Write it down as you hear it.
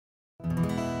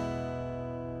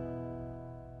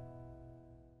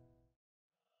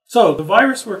So the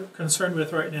virus we're concerned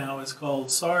with right now is called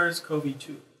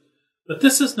SARS-CoV-2. But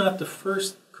this is not the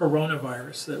first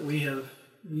coronavirus that we've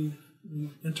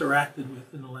interacted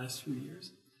with in the last few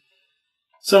years.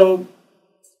 So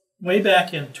way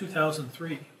back in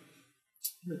 2003,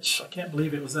 which I can't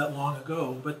believe it was that long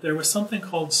ago, but there was something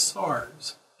called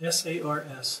SARS,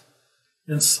 S-A-R-S.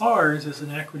 And SARS is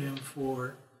an acronym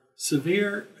for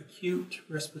Severe Acute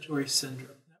Respiratory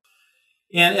Syndrome.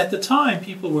 And at the time,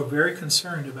 people were very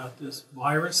concerned about this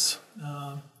virus.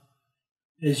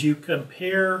 As you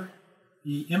compare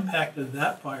the impact of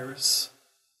that virus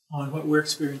on what we're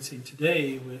experiencing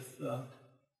today with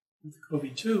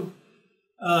COVID-2,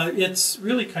 it's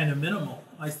really kind of minimal.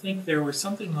 I think there were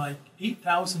something like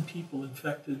 8,000 people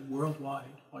infected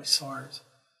worldwide by SARS,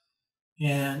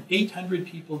 and 800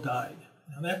 people died.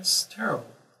 Now that's terrible.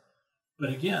 But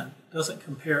again, it doesn't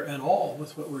compare at all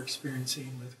with what we're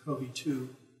experiencing with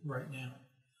COVID-2 right now.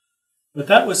 But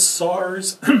that was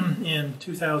SARS in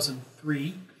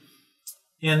 2003.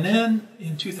 And then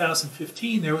in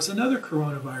 2015, there was another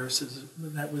coronavirus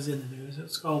that was in the news. It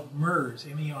was called MERS,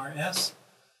 M-E-R-S.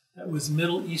 That was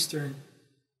Middle Eastern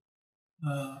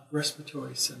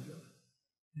Respiratory Syndrome,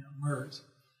 MERS.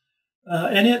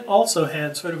 And it also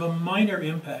had sort of a minor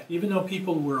impact, even though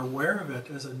people were aware of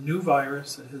it as a new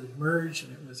virus that had emerged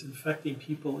and it was infecting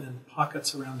people in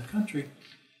pockets around the country.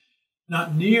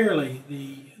 Not nearly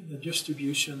the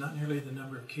distribution, not nearly the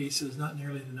number of cases, not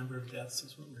nearly the number of deaths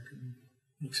is what we're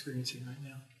experiencing right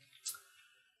now.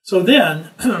 So then,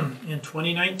 in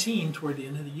 2019, toward the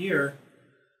end of the year,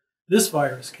 this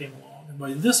virus came along. And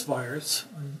by this virus,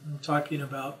 I'm talking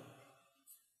about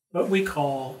what we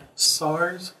call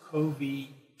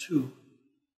SARS-CoV-2.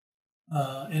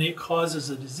 And it causes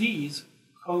a disease,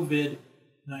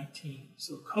 COVID-19.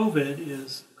 So COVID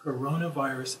is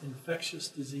Coronavirus Infectious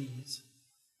Disease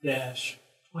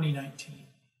 -2019,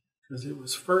 because it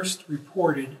was first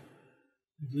reported,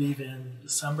 I believe, in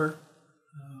December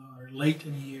or late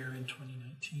in the year in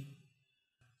 2019.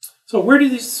 So where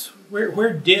did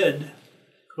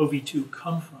COVID-2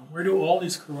 come from? Where do all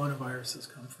these coronaviruses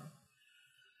come from?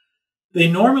 They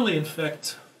normally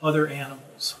infect other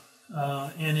animals.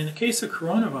 And in the case of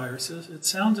coronaviruses, it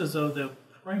sounds as though the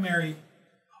primary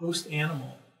host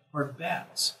animal are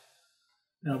bats.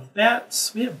 Now,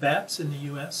 bats, we have bats in the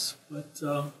U.S., but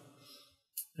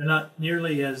they're not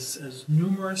nearly as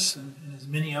numerous and as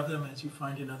many of them as you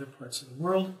find in other parts of the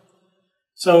world.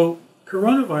 So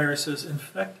coronaviruses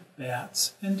infect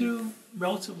bats and do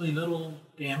relatively little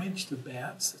damage to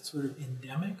bats. It's sort of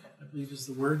endemic, I believe is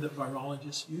the word that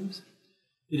virologists use.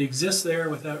 It exists there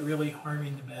without really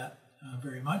harming the bat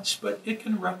very much, but it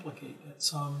can replicate at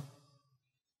some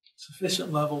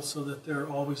sufficient level so that there are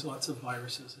always lots of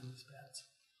viruses in these bats.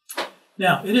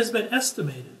 Now, it has been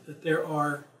estimated that there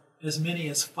are as many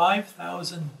as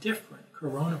 5,000 different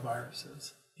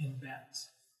coronaviruses in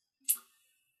bats.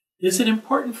 Is it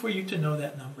important for you to know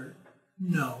that number?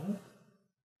 No.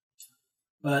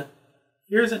 But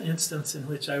here's an instance in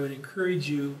which I would encourage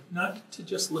you not to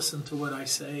just listen to what I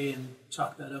say and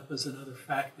chalk that up as another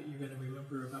fact that you're going to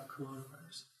remember about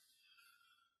coronavirus.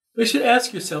 But you should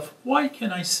ask yourself, why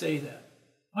can I say that?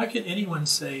 Why can anyone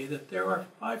say that there are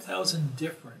 5,000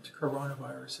 different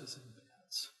coronaviruses in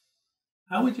bats?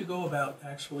 How would you go about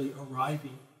actually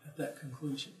arriving at that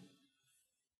conclusion?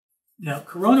 Now,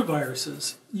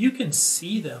 coronaviruses, you can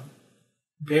see them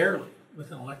barely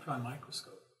with an electron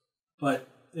microscope, but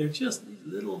they're just these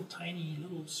little tiny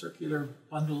little circular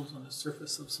bundles on the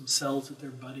surface of some cells that they're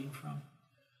budding from.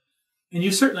 And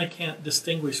you certainly can't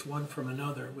distinguish one from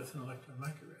another with an electron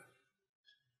micrograph.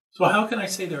 So how can I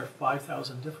say there are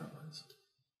 5,000 different ones?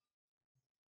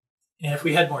 And if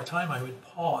we had more time, I would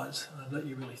pause and I'd let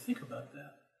you really think about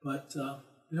that. But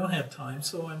we don't have time,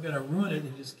 so I'm going to ruin it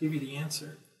and just give you the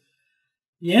answer.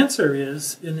 The answer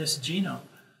is in this genome.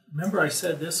 Remember I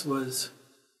said this was,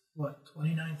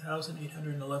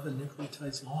 29,811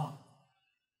 nucleotides long.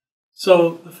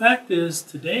 So the fact is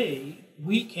today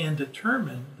we can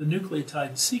determine the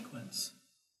nucleotide sequence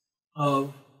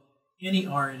of any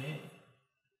RNA.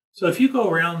 So if you go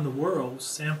around the world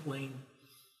sampling,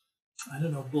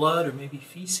 blood or maybe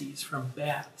feces from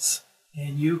bats,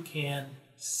 and you can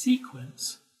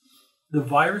sequence the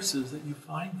viruses that you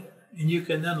find there, and you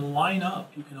can then align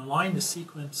the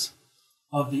sequence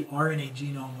of the RNA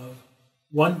genome of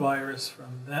one virus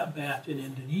from that bat in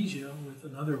Indonesia with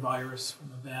another virus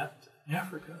from a bat in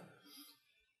Africa.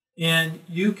 And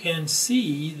you can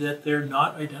see that they're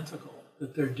not identical,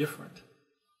 that they're different.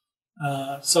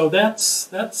 So that's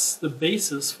the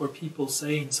basis for people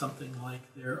saying something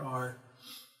like there are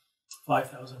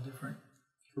 5,000 different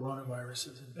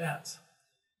coronaviruses in bats.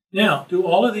 Now, do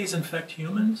all of these infect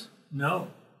humans? No.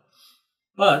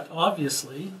 But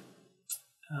obviously,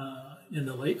 in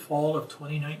the late fall of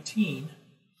 2019,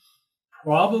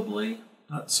 probably,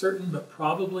 not certain, but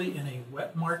probably in a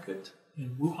wet market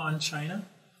in Wuhan, China.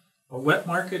 A wet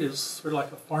market is sort of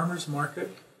like a farmer's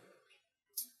market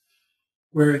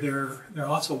where there are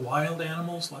lots of wild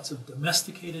animals, lots of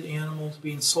domesticated animals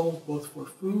being sold both for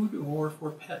food or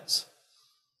for pets.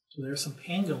 So there are some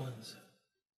pangolins.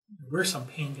 There were some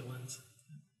pangolins,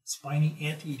 spiny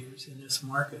anteaters in this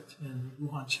market in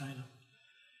Wuhan, China.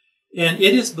 And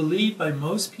it is believed by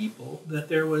most people that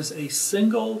there was a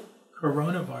single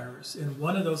coronavirus in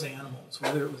one of those animals,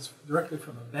 whether it was directly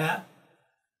from a bat,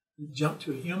 that jumped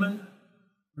to a human,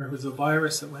 or it was a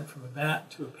virus that went from a bat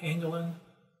to a pangolin,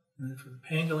 and then from a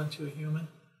pangolin to a human.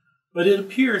 But it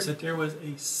appears that there was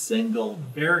a single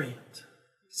variant,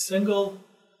 a single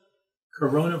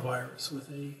coronavirus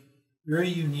with a very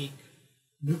unique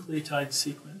nucleotide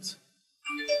sequence,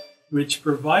 which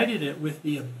provided it with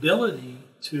the ability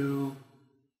to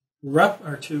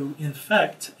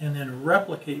infect and then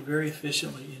replicate very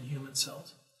efficiently in human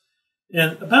cells.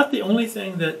 And about the only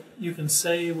thing that you can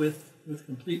say with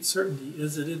complete certainty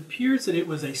is that it appears that it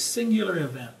was a singular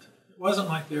event. It wasn't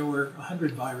like there were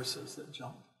 100 viruses that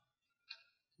jumped.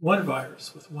 One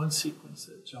virus with one sequence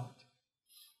that jumped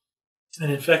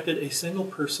and infected a single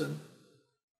person.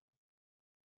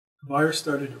 The virus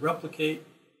started to replicate,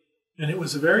 and it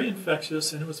was very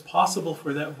infectious, and it was possible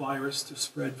for that virus to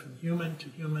spread from human to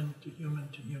human to human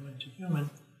to human to human.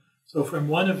 So from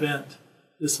one event,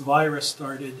 this virus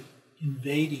started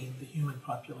invading the human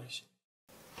population.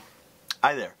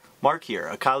 Hi there, Mark here,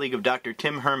 a colleague of Dr.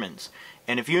 Tim Herman's.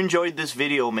 And if you enjoyed this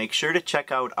video, make sure to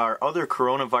check out our other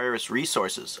coronavirus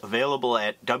resources available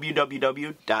at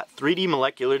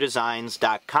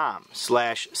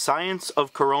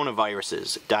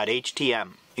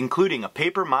www.3dmoleculardesigns.com/scienceofcoronaviruses.htm, including a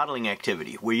paper modeling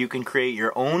activity where you can create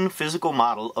your own physical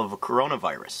model of a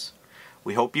coronavirus.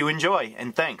 We hope you enjoy,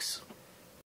 and thanks.